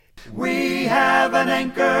have an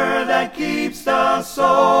anchor that keeps the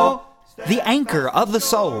soul. The Anchor of the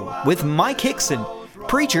Soul with Mike Hickson,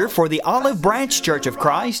 preacher for the Olive Branch Church of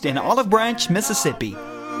Christ in Olive Branch, Mississippi.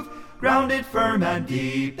 Grounded firm and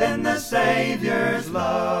deep in the Savior's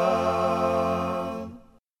love.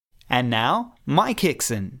 And now, Mike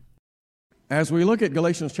Hickson. As we look at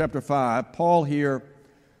Galatians chapter 5, Paul here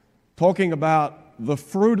talking about the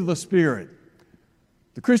fruit of the Spirit.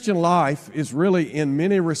 The Christian life is really, in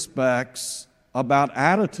many respects, about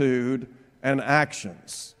attitude and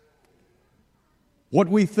actions. What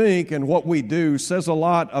we think and what we do says a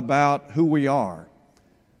lot about who we are.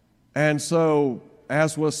 And so,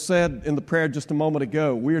 as was said in the prayer just a moment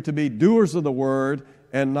ago, we are to be doers of the word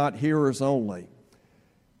and not hearers only.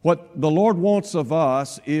 What the Lord wants of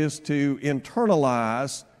us is to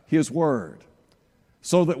internalize His word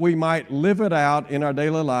so that we might live it out in our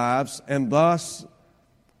daily lives and thus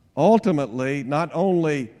ultimately not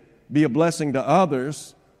only be a blessing to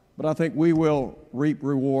others, but I think we will reap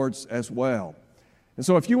rewards as well. And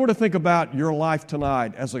so if you were to think about your life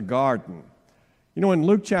tonight as a garden, you know, in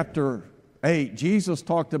Luke chapter 8, Jesus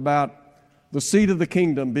talked about the seed of the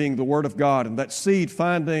kingdom being the Word of God, and that seed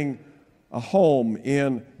finding a home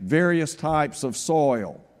in various types of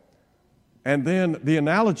soil. And then the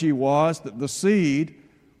analogy was that the seed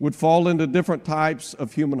would fall into different types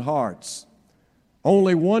of human hearts.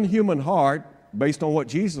 Only one human heart, based on what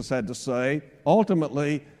Jesus had to say,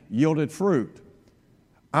 ultimately yielded fruit.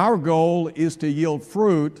 Our goal is to yield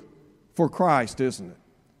fruit for Christ, isn't it?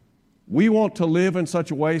 We want to live in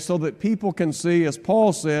such a way so that people can see, as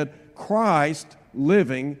Paul said, Christ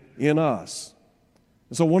living in us.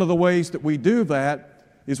 So one of the ways that we do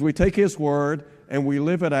that is we take His Word and we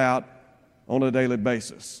live it out on a daily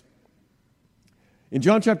basis. In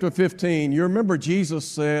John chapter 15, you remember Jesus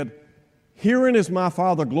said, "Herein is my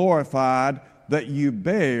Father glorified, that you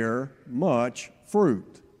bear much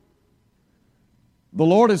fruit." The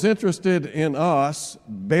Lord is interested in us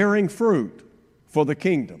bearing fruit for the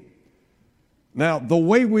kingdom. Now, the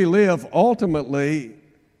way we live ultimately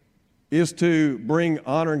is to bring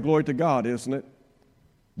honor and glory to God, isn't it?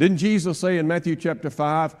 Didn't Jesus say in Matthew chapter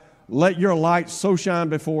 5, "Let your light so shine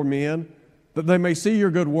before men that they may see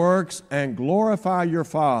your good works and glorify your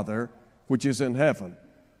Father which is in heaven"?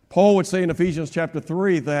 Paul would say in Ephesians chapter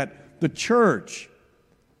 3 that the church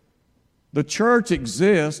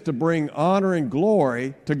exists to bring honor and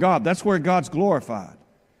glory to God. That's where God's glorified.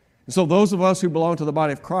 And so those of us who belong to the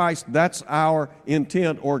body of Christ, that's our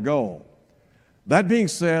intent or goal. That being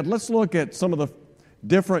said, let's look at some of the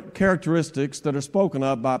different characteristics that are spoken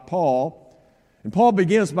of by Paul. And Paul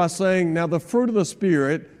begins by saying, now the fruit of the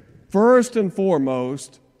Spirit, first and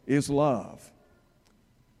foremost, is love.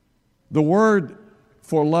 The word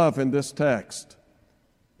for love in this text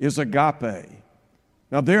is agape.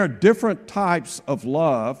 Now there are different types of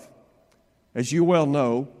love, as you well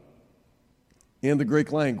know, in the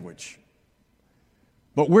Greek language.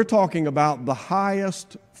 But we're talking about the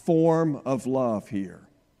highest form of love here,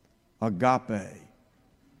 agape.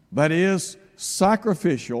 That is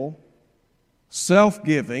sacrificial,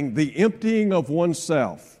 self-giving, the emptying of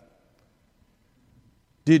oneself.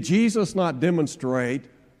 Did Jesus not demonstrate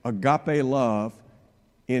agape love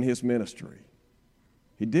in His ministry?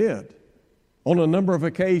 He did. On a number of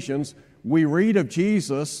occasions, we read of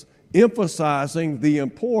Jesus emphasizing the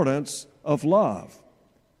importance of love.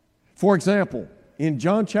 For example, in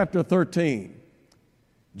John chapter 13,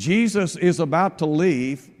 Jesus is about to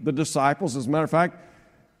leave the disciples. As a matter of fact,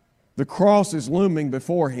 the cross is looming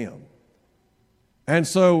before Him. And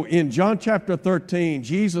so in John chapter 13,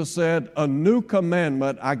 Jesus said, "A new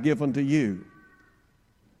commandment I give unto you,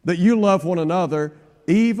 that you love one another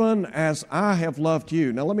even as I have loved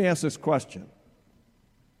you." Now let me ask this question.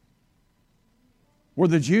 Were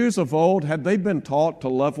the Jews of old, had they been taught to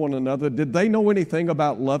love one another? Did they know anything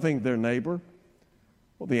about loving their neighbor?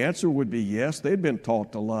 Well, the answer would be yes, they'd been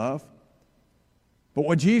taught to love. But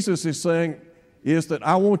what Jesus is saying is that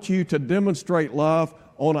I want you to demonstrate love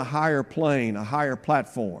on a higher plane, a higher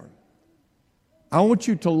platform. I want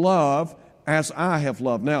you to love as I have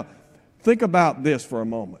loved. Now, think about this for a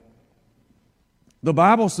moment. The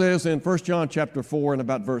Bible says in 1 John chapter 4 and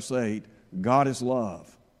about verse 8, God is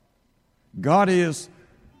love. God is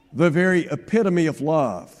the very epitome of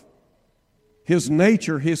love. His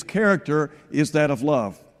nature, His character is that of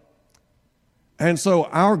love. And so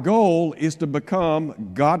our goal is to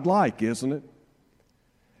become God-like, isn't it?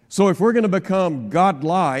 So if we're going to become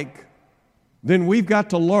God-like, then we've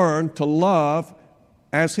got to learn to love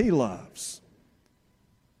as He loves.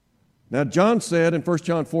 Now, John said in 1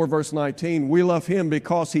 John 4, verse 19, we love Him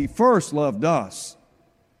because He first loved us.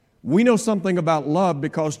 We know something about love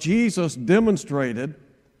because Jesus demonstrated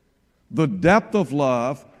the depth of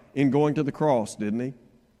love in going to the cross, didn't he?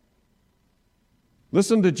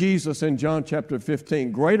 Listen to Jesus in John chapter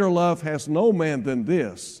 15. Greater love has no man than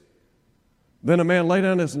this, than a man lay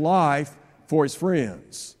down his life for his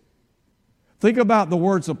friends. Think about the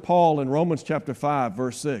words of Paul in Romans chapter 5,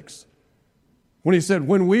 verse 6. When he said,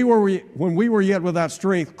 when we were yet without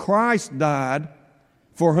strength, Christ died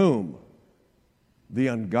for whom? The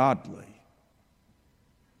ungodly.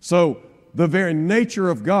 So the very nature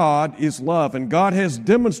of God is love, and God has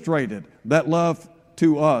demonstrated that love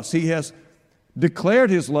to us. He has declared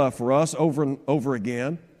His love for us over and over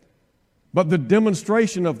again, but the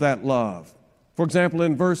demonstration of that love, for example,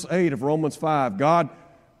 in verse 8 of Romans 5, God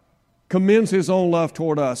commends His own love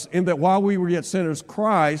toward us in that while we were yet sinners,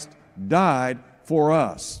 Christ died for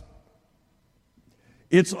us.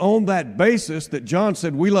 It's on that basis that John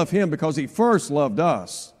said we love Him because He first loved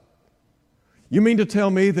us. You mean to tell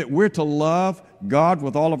me that we're to love God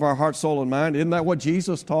with all of our heart, soul, and mind? Isn't that what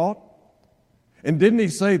Jesus taught? And didn't He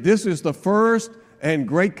say this is the first and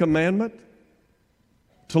great commandment?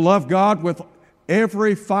 To love God with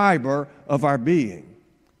every fiber of our being.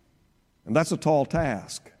 And that's a tall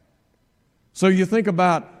task. So you think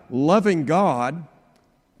about loving God,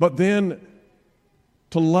 but then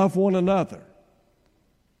to love one another.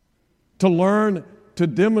 To learn to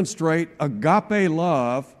demonstrate agape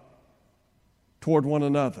love toward one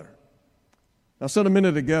another. I said a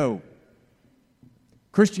minute ago,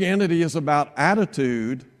 Christianity is about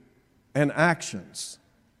attitude and actions.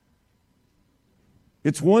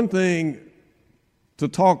 It's one thing to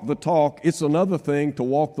talk the talk, it's another thing to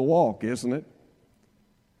walk the walk, isn't it?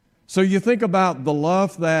 So you think about the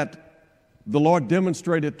love that the Lord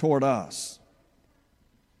demonstrated toward us.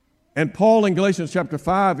 And Paul in Galatians chapter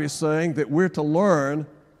 5 is saying that we're to learn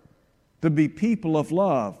to be people of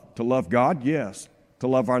love. To love God, yes. To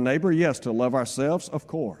love our neighbor, yes. To love ourselves, of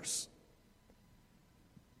course.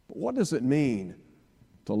 But what does it mean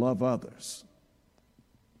to love others?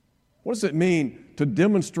 What does it mean to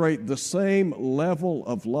demonstrate the same level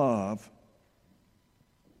of love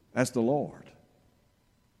as the Lord?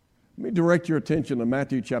 Let me direct your attention to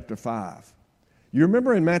Matthew chapter 5. You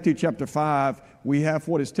remember in Matthew chapter 5, we have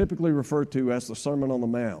what is typically referred to as the Sermon on the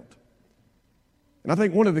Mount. And I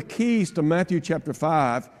think one of the keys to Matthew chapter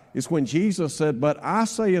 5 is when Jesus said, "But I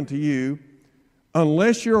say unto you,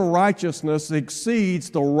 unless your righteousness exceeds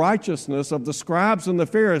the righteousness of the scribes and the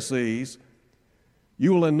Pharisees,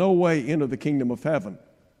 you will in no way enter the kingdom of heaven."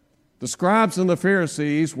 The scribes and the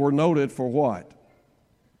Pharisees were noted for what?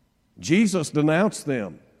 Jesus denounced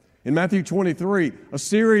them. In Matthew 23, a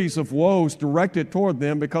series of woes directed toward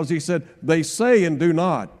them because He said, they say and do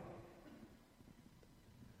not.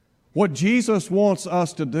 What Jesus wants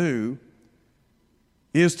us to do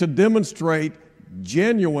is to demonstrate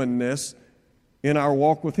genuineness in our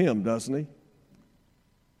walk with Him, doesn't He?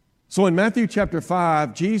 So in Matthew chapter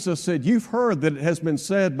 5, Jesus said, you've heard that it has been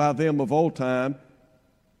said by them of old time,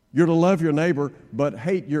 you're to love your neighbor, but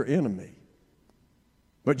hate your enemy.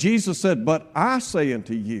 But Jesus said, but I say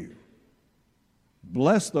unto you,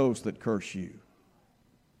 bless those that curse you.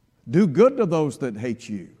 Do good to those that hate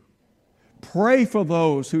you. Pray for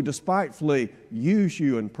those who despitefully use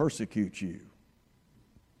you and persecute you,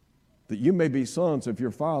 that you may be sons of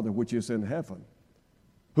your Father which is in heaven,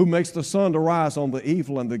 who makes the sun to rise on the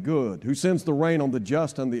evil and the good, who sends the rain on the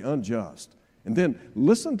just and the unjust. And then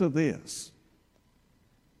listen to this.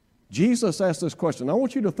 Jesus asked this question. I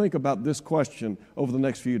want you to think about this question over the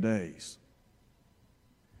next few days.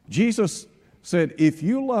 Jesus said, if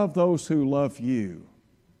you love those who love you,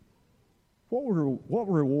 what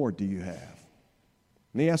reward do you have?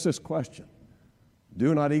 And He asked this question.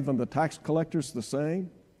 Do not even the tax collectors the same?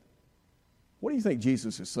 What do you think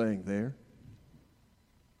Jesus is saying there?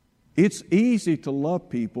 It's easy to love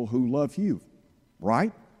people who love you,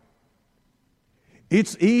 right?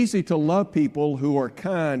 It's easy to love people who are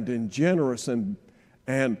kind and generous and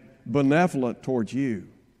benevolent towards you.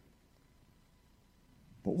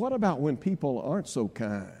 But what about when people aren't so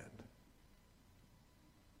kind?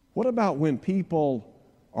 What about when people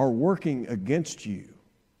are working against you,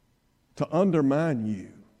 to undermine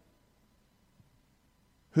you,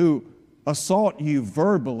 who assault you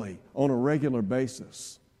verbally on a regular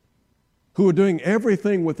basis, who are doing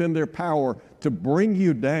everything within their power to bring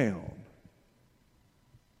you down?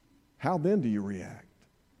 How then do you react?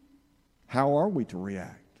 How are we to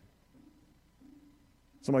react?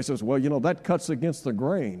 Somebody says, well, that cuts against the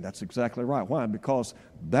grain. That's exactly right. Why? Because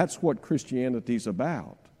that's what Christianity's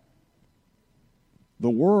about. The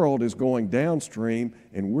world is going downstream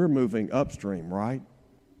and we're moving upstream, right?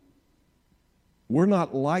 We're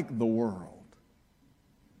not like the world.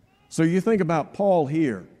 So you think about Paul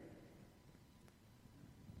here.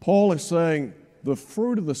 Paul is saying the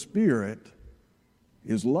fruit of the Spirit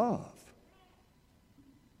is love.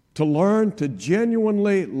 To learn to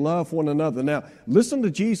genuinely love one another. Now, listen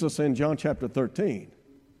to Jesus in John chapter 13.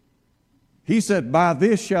 He said, "By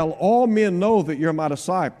this shall all men know that you're my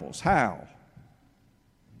disciples." How?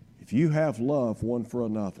 If you have love one for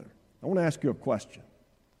another. I want to ask you a question.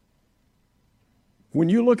 When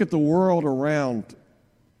you look at the world around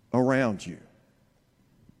you,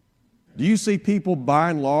 do you see people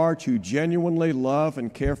by and large who genuinely love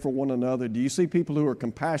and care for one another? Do you see people who are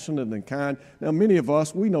compassionate and kind? Now, many of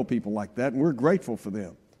us, we know people like that, and we're grateful for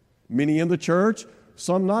them. Many in the church,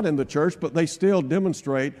 some not in the church, but they still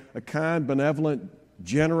demonstrate a kind, benevolent,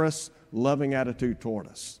 generous, loving attitude toward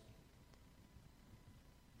us.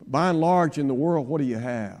 But by and large in the world, what do you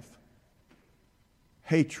have?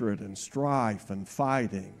 Hatred and strife and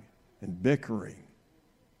fighting and bickering,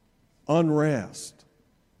 unrest.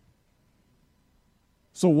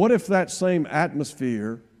 So what if that same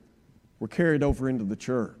atmosphere were carried over into the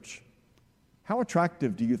church? How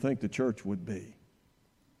attractive do you think the church would be?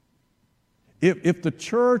 If the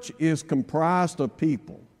church is comprised of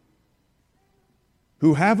people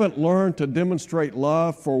who haven't learned to demonstrate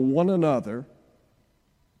love for one another,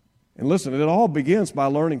 and listen, it all begins by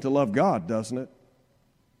learning to love God, doesn't it?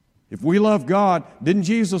 If we love God, didn't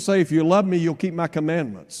Jesus say, "If you love me, you'll keep my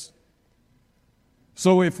commandments"?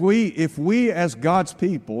 So if we as God's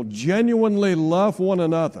people genuinely love one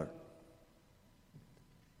another,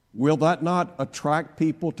 will that not attract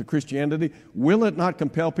people to Christianity? Will it not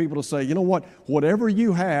compel people to say, "You know what? Whatever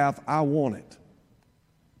you have, I want it"?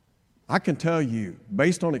 I can tell you,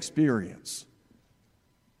 based on experience,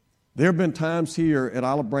 there have been times here at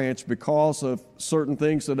Olive Branch, because of certain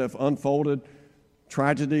things that have unfolded,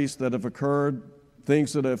 tragedies that have occurred,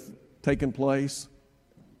 things that have taken place,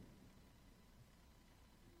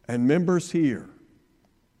 and members here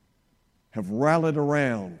have rallied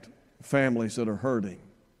around families that are hurting,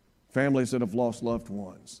 families that have lost loved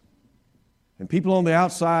ones. And people on the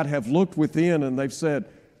outside have looked within and they've said,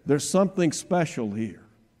 "There's something special here."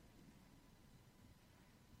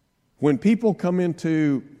 When people come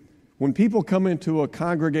into a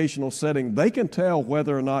congregational setting, they can tell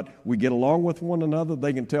whether or not we get along with one another.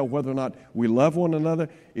 They can tell whether or not we love one another.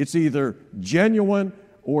 It's either genuine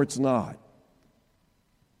or it's not.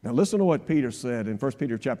 Now listen to what Peter said in 1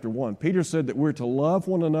 Peter chapter 1. Peter said that we're to love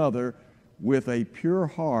one another with a pure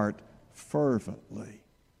heart fervently.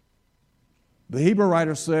 The Hebrew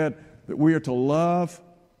writer said that we are to love,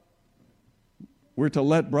 we're to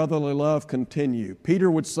let brotherly love continue. Peter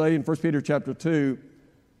would say in 1 Peter chapter 2,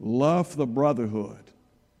 love the brotherhood.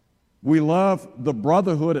 We love the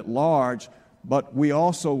brotherhood at large, but we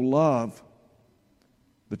also love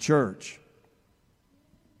the church.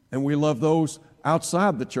 And we love those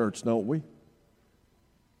outside the church, don't we?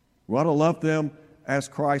 We ought to love them as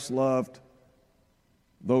Christ loved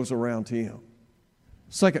those around him.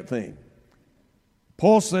 Second thing,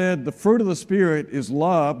 Paul said the fruit of the Spirit is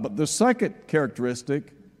love, but the second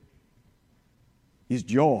characteristic is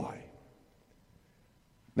joy.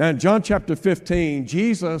 Now in John chapter 15,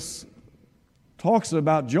 Jesus talks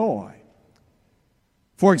about joy.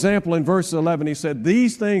 For example, in verse 11, he said,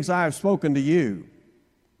 "These things I have spoken to you,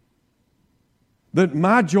 that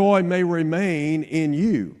my joy may remain in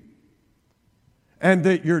you, and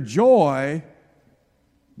that your joy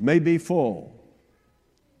may be full."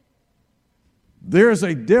 There is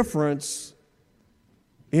a difference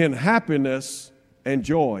in happiness and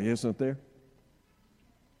joy, isn't there?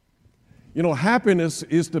 You know, happiness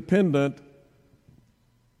is dependent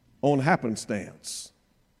on happenstance,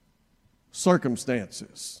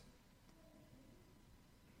 circumstances.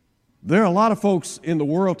 There are a lot of folks in the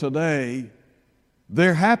world today,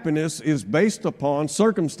 their happiness is based upon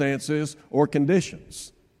circumstances or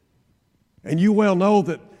conditions. And you well know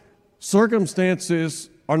that circumstances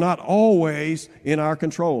are not always in our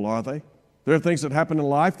control, are they? There are things that happen in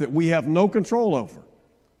life that we have no control over.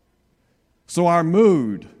 So our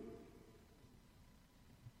mood,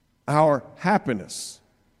 our happiness,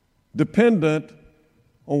 dependent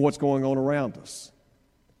on what's going on around us.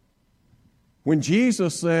 When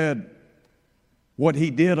Jesus said what he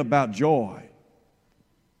did about joy,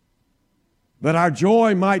 that our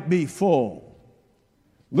joy might be full,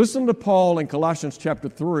 listen to Paul in Galatians chapter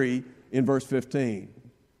 3 in verse 15.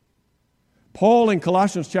 Paul in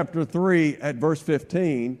Colossians chapter 3 at verse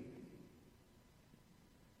 15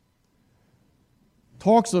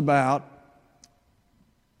 talks about,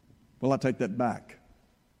 well, I take that back.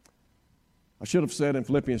 I should have said in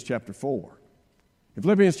Philippians chapter 4. In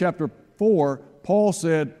Philippians chapter 4, Paul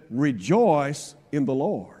said, rejoice in the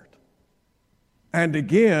Lord. And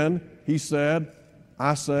again, he said,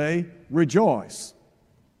 I say, rejoice.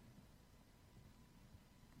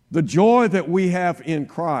 The joy that we have in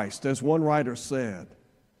Christ, as one writer said,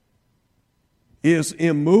 is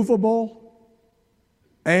immovable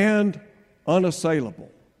and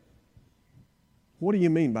unassailable. What do you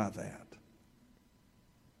mean by that?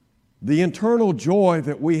 The internal joy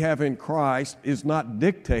that we have in Christ is not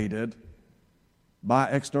dictated by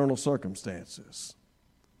external circumstances.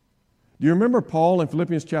 Do you remember Paul in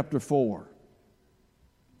Philippians chapter 4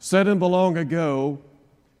 said in the long ago,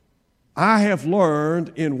 I have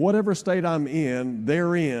learned in whatever state I'm in,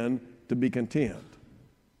 therein to be content.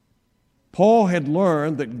 Paul had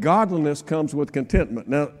learned that godliness comes with contentment.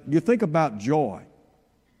 Now, you think about joy,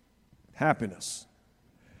 happiness.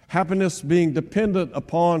 Happiness being dependent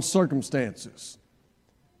upon circumstances.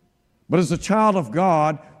 But as a child of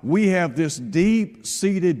God, we have this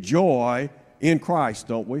deep-seated joy in Christ,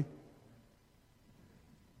 don't we?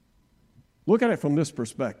 Look at it from this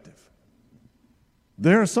perspective.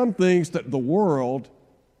 There are some things that the world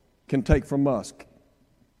can take from us.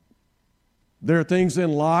 There are things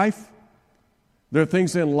in life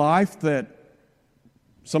that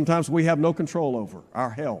sometimes we have no control over, our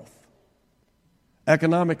health.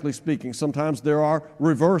 Economically speaking, sometimes there are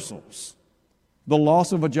reversals, the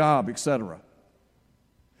loss of a job, etc.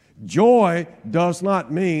 Joy does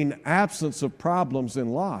not mean absence of problems in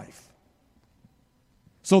life.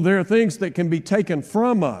 So there are things that can be taken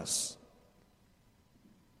from us.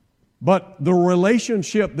 But the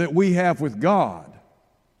relationship that we have with God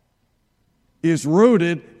is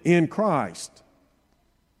rooted in Christ.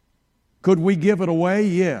 Could we give it away?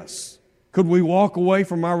 Yes. Could we walk away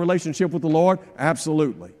from our relationship with the Lord?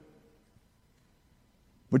 Absolutely.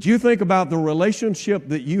 But you think about the relationship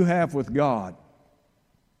that you have with God,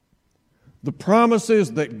 the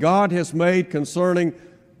promises that God has made concerning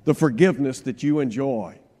the forgiveness that you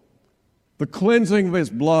enjoy, the cleansing of His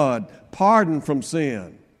blood, pardon from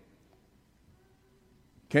sin.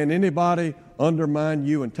 Can anybody undermine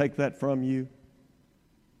you and take that from you?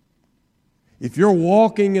 If you're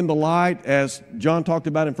walking in the light, as John talked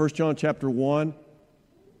about in 1 John chapter 1,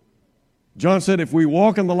 John said, if we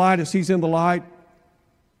walk in the light as He's in the light,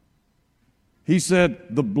 he said,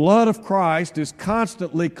 the blood of Christ is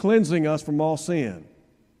constantly cleansing us from all sin.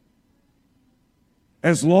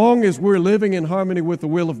 As long as we're living in harmony with the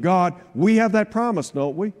will of God, we have that promise,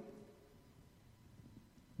 don't we?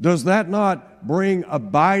 Does that not bring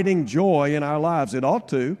abiding joy in our lives? It ought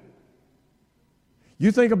to.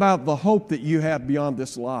 You think about the hope that you have beyond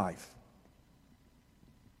this life.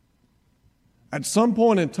 At some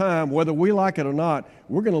point in time, whether we like it or not,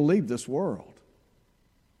 we're going to leave this world.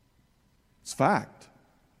 It's fact.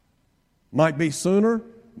 Might be sooner,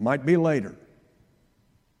 might be later.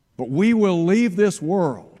 But we will leave this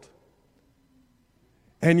world.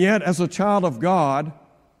 And yet, as a child of God,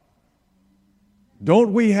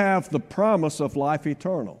 don't we have the promise of life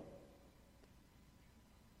eternal?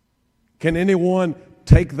 Can anyone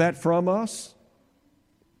take that from us?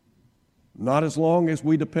 Not as long as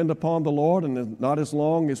we depend upon the Lord and not as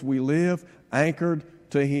long as we live anchored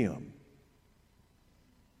to Him.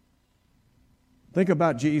 Think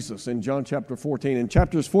about Jesus in John chapter 14. In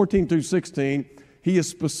chapters 14 through 16, He is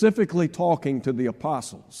specifically talking to the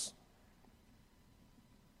apostles.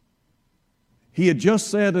 He had just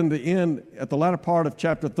said in the end, at the latter part of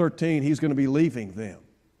chapter 13, He's going to be leaving them.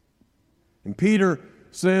 And Peter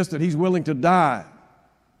says that he's willing to die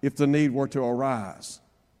if the need were to arise.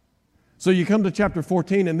 So you come to chapter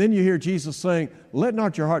 14, and then you hear Jesus saying, let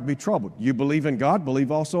not your heart be troubled. You believe in God,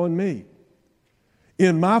 believe also in me.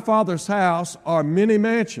 In my Father's house are many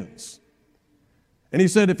mansions. And He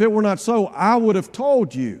said, if it were not so, I would have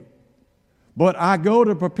told you. But I go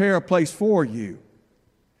to prepare a place for you.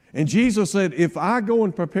 And Jesus said, if I go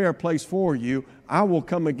and prepare a place for you, I will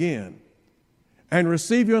come again and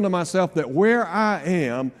receive you unto myself, that where I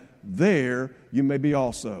am, there you may be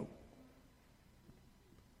also.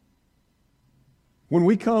 When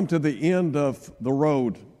we come to the end of the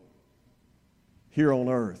road here on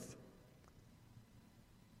earth,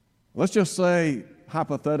 let's just say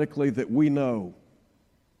hypothetically that we know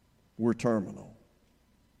we're terminal.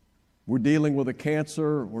 We're dealing with a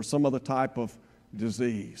cancer or some other type of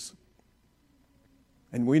disease.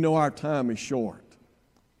 And we know our time is short.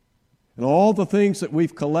 And all the things that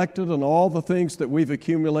we've collected and all the things that we've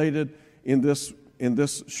accumulated in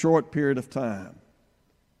this short period of time,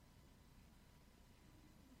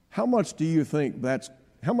 how much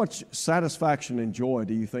satisfaction and joy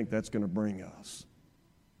do you think that's going to bring us?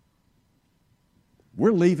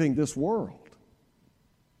 We're leaving this world.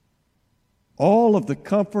 All of the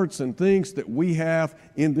comforts and things that we have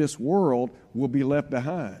in this world will be left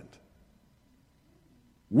behind.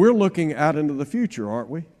 We're looking out into the future,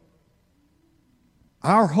 aren't we?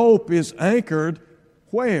 Our hope is anchored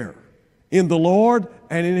where? In the Lord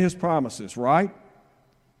and in His promises, right?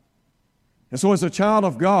 And so as a child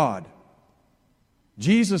of God,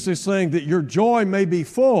 Jesus is saying that your joy may be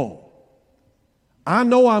full. I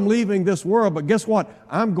know I'm leaving this world, but guess what?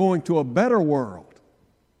 I'm going to a better world,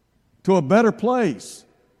 to a better place.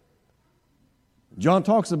 John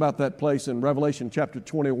talks about that place in Revelation chapter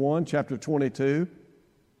 21, chapter 22.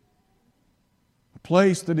 A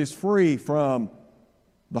place that is free from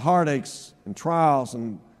the heartaches and trials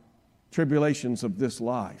and tribulations of this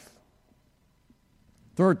life.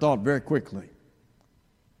 Third thought, very quickly.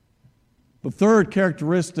 The third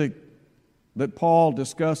characteristic that Paul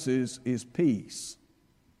discusses is peace.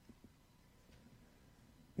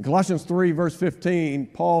 In Colossians 3, verse 15,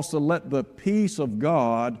 Paul said, "Let the peace of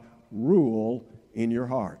God rule in your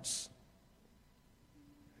hearts."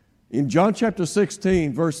 In John chapter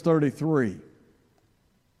 16, verse 33,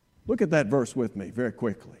 look at that verse with me very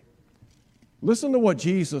quickly. Listen to what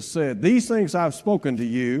Jesus said. "These things I've spoken to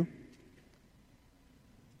you,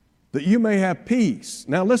 that you may have peace."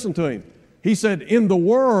 Now listen to him. He said, "In the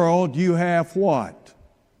world you have" what?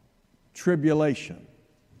 Tribulation.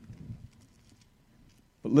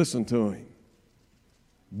 But listen to him.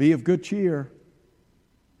 "Be of good cheer.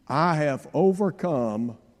 I have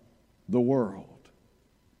overcome the world."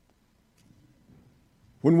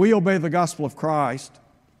 When we obey the gospel of Christ,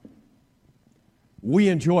 we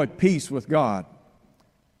enjoy peace with God.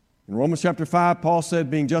 In Romans chapter 5, Paul said,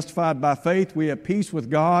 "Being justified by faith, we have peace with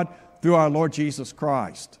God through our Lord Jesus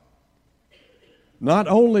Christ." Not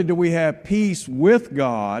only do we have peace with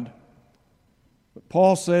God, but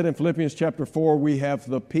Paul said in Philippians chapter 4, we have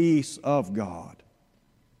the peace of God.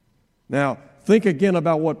 Now, think again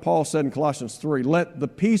about what Paul said in Colossians 3. "Let the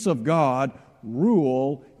peace of God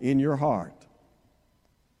rule in your heart."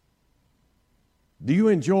 Do you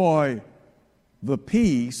enjoy the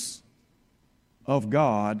peace of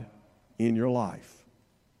God in your life?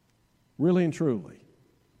 Really and truly.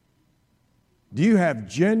 Do you have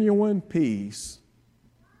genuine peace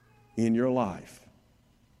in your life?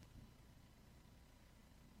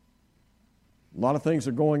 A lot of things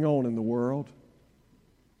are going on in the world.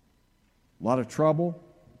 A lot of trouble,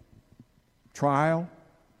 trial,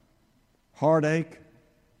 heartache,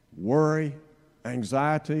 worry,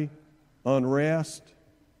 anxiety, unrest,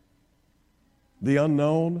 the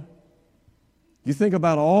unknown. You think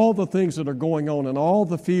about all the things that are going on and all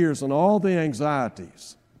the fears and all the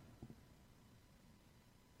anxieties.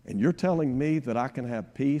 And you're telling me that I can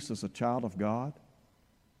have peace as a child of God?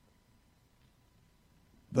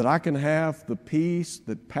 That I can have the peace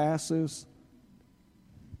that passes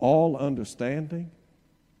all understanding?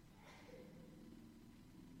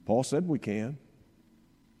 Paul said we can.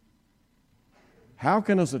 How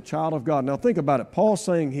can, as a child of God, now think about it, Paul's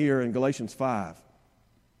saying here in Galatians 5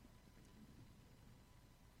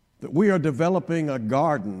 that we are developing a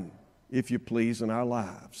garden, if you please, in our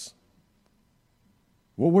lives.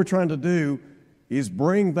 What we're trying to do is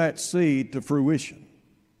bring that seed to fruition,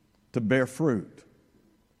 to bear fruit.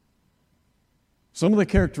 Some of the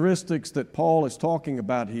characteristics that Paul is talking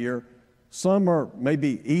about here, some are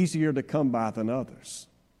maybe easier to come by than others.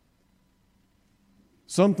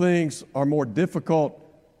 Some things are more difficult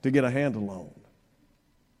to get a handle on.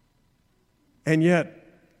 And yet,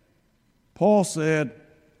 Paul said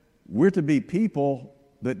we're to be people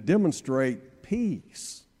that demonstrate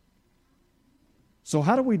peace. So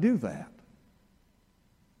how do we do that?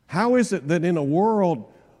 How is it that in a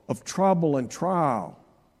world of trouble and trial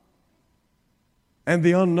and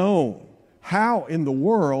the unknown, how in the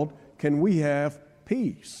world can we have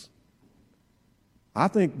peace? I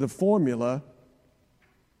think the formula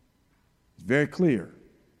is very clear.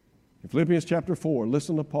 In Philippians chapter 4,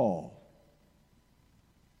 listen to Paul.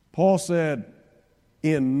 Paul said,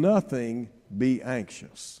 "In nothing be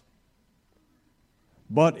anxious,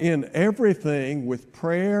 but in everything with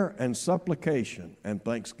prayer and supplication and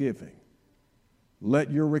thanksgiving,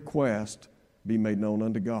 let your request be made known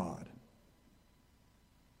unto God."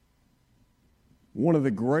 One of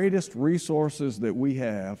the greatest resources that we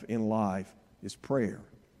have in life is prayer.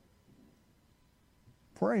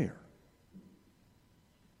 Prayer.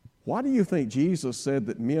 Why do you think Jesus said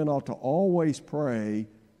that men ought to always pray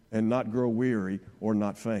and not grow weary or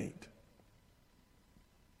not faint?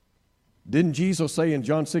 Didn't Jesus say in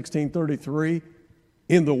John 16:33,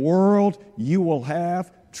 "In the world you will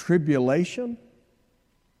have tribulation"?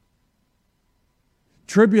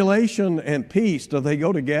 Tribulation and peace, do they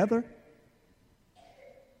go together?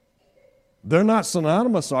 They're not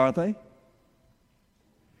synonymous, are they?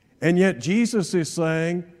 And yet Jesus is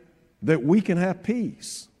saying that we can have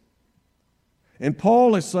peace. And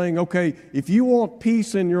Paul is saying, okay, if you want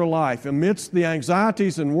peace in your life amidst the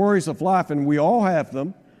anxieties and worries of life, and we all have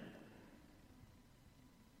them,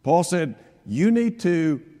 Paul said, you need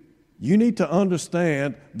to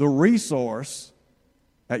understand the resource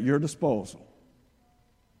at your disposal.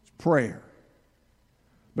 It's prayer.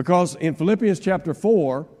 Because in Philippians chapter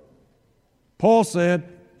 4, Paul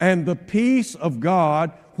said, and the peace of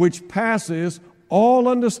God, which passes all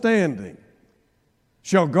understanding,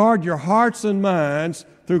 shall guard your hearts and minds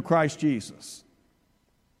through Christ Jesus.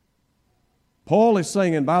 Paul is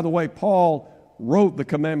saying, and by the way, Paul wrote the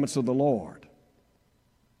commandments of the Lord.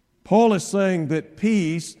 Paul is saying that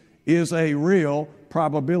peace is a real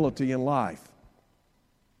probability in life.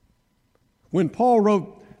 When Paul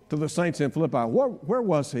wrote to the saints in Philippi, where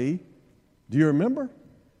was he? Do you remember?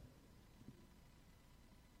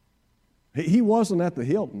 He wasn't at the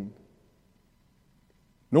Hilton,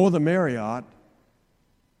 nor the Marriott.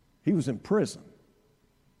 He was in prison.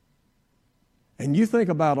 And you think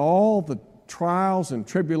about all the trials and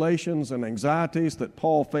tribulations and anxieties that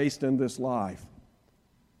Paul faced in this life.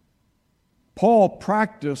 Paul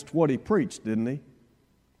practiced what he preached, didn't he?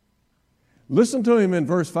 Listen to him in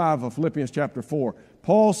verse 5 of Philippians chapter 4.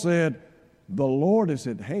 Paul said, the Lord is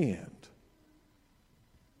at hand.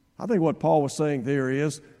 I think what Paul was saying there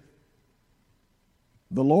is,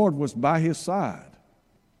 the Lord was by his side.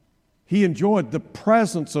 He enjoyed the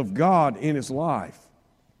presence of God in his life.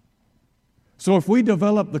 So if we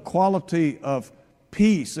develop the quality of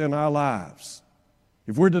peace in our lives,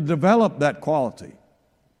 if we're to develop that quality,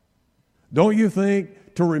 don't you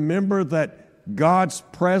think to remember that God's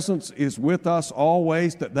presence is with us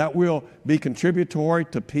always, that will be contributory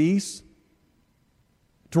to peace?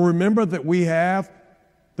 To remember that we have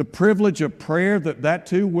the privilege of prayer, that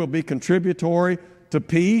too will be contributory to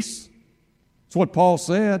peace? That's what Paul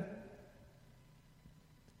said.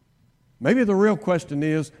 Maybe the real question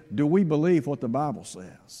is, do we believe what the Bible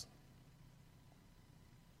says?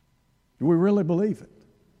 Do we really believe it?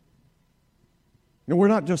 We're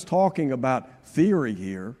not just talking about theory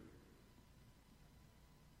here.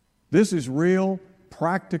 This is real,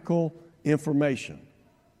 practical information.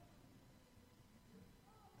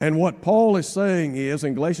 And what Paul is saying is,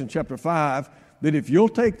 in Galatians chapter 5, that if you'll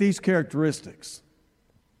take these characteristics,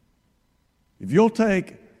 if you'll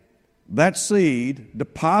take that seed,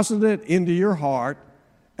 deposit it into your heart,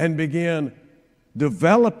 and begin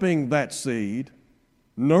developing that seed,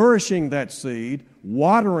 nourishing that seed,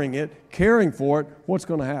 watering it, caring for it, what's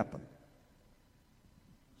going to happen?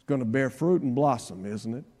 It's going to bear fruit and blossom,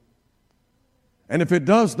 isn't it? And if it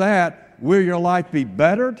does that, will your life be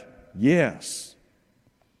bettered? Yes.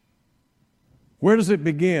 Where does it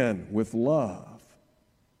begin? With love,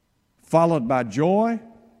 followed by joy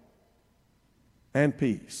and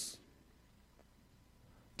peace.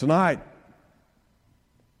 Tonight,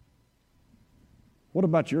 what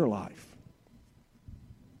about your life?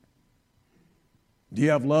 Do you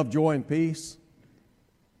have love, joy, and peace?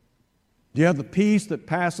 Do you have the peace that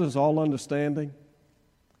passes all understanding?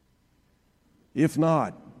 If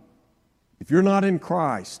not, if you're not in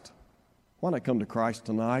Christ, why not come to Christ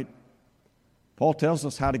tonight? Paul tells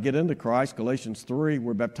us how to get into Christ. Galatians 3,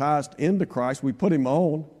 we're baptized into Christ. We put Him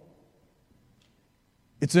on.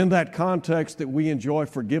 It's in that context that we enjoy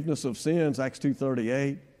forgiveness of sins, Acts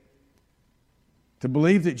 2:38. To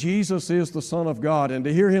believe that Jesus is the Son of God and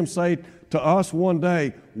to hear Him say to us one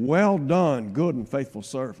day, well done, good and faithful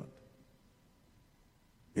servant.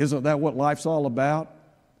 Isn't that what life's all about?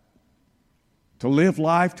 To live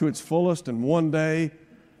life to its fullest and one day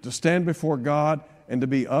to stand before God and to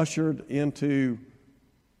be ushered into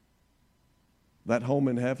that home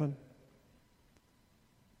in heaven?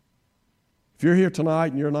 If you're here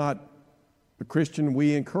tonight and you're not a Christian,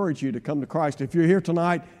 we encourage you to come to Christ. If you're here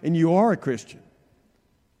tonight and you are a Christian,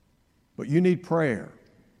 but you need prayer,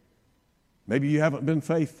 maybe you haven't been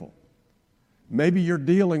faithful, maybe you're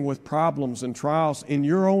dealing with problems and trials in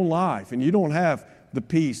your own life and you don't have the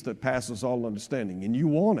peace that passes all understanding and you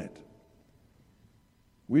want it,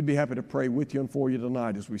 we'd be happy to pray with you and for you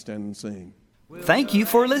tonight as we stand and sing. Thank you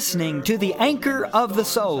for listening to The Anchor of the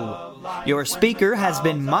Soul. Your speaker has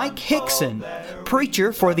been Mike Hickson,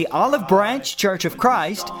 preacher for the Olive Branch Church of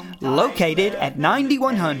Christ, located at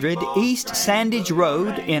 9100 East Sandage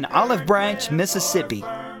Road in Olive Branch, Mississippi.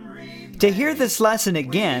 To hear this lesson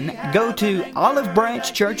again, go to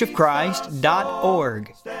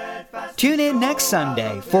olivebranchchurchofchrist.org. Tune in next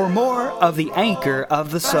Sunday for more of The Anchor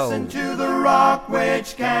of the Soul. Fastened to the rock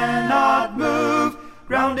which cannot move,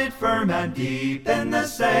 grounded firm and deep in the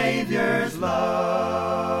Savior's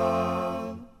love.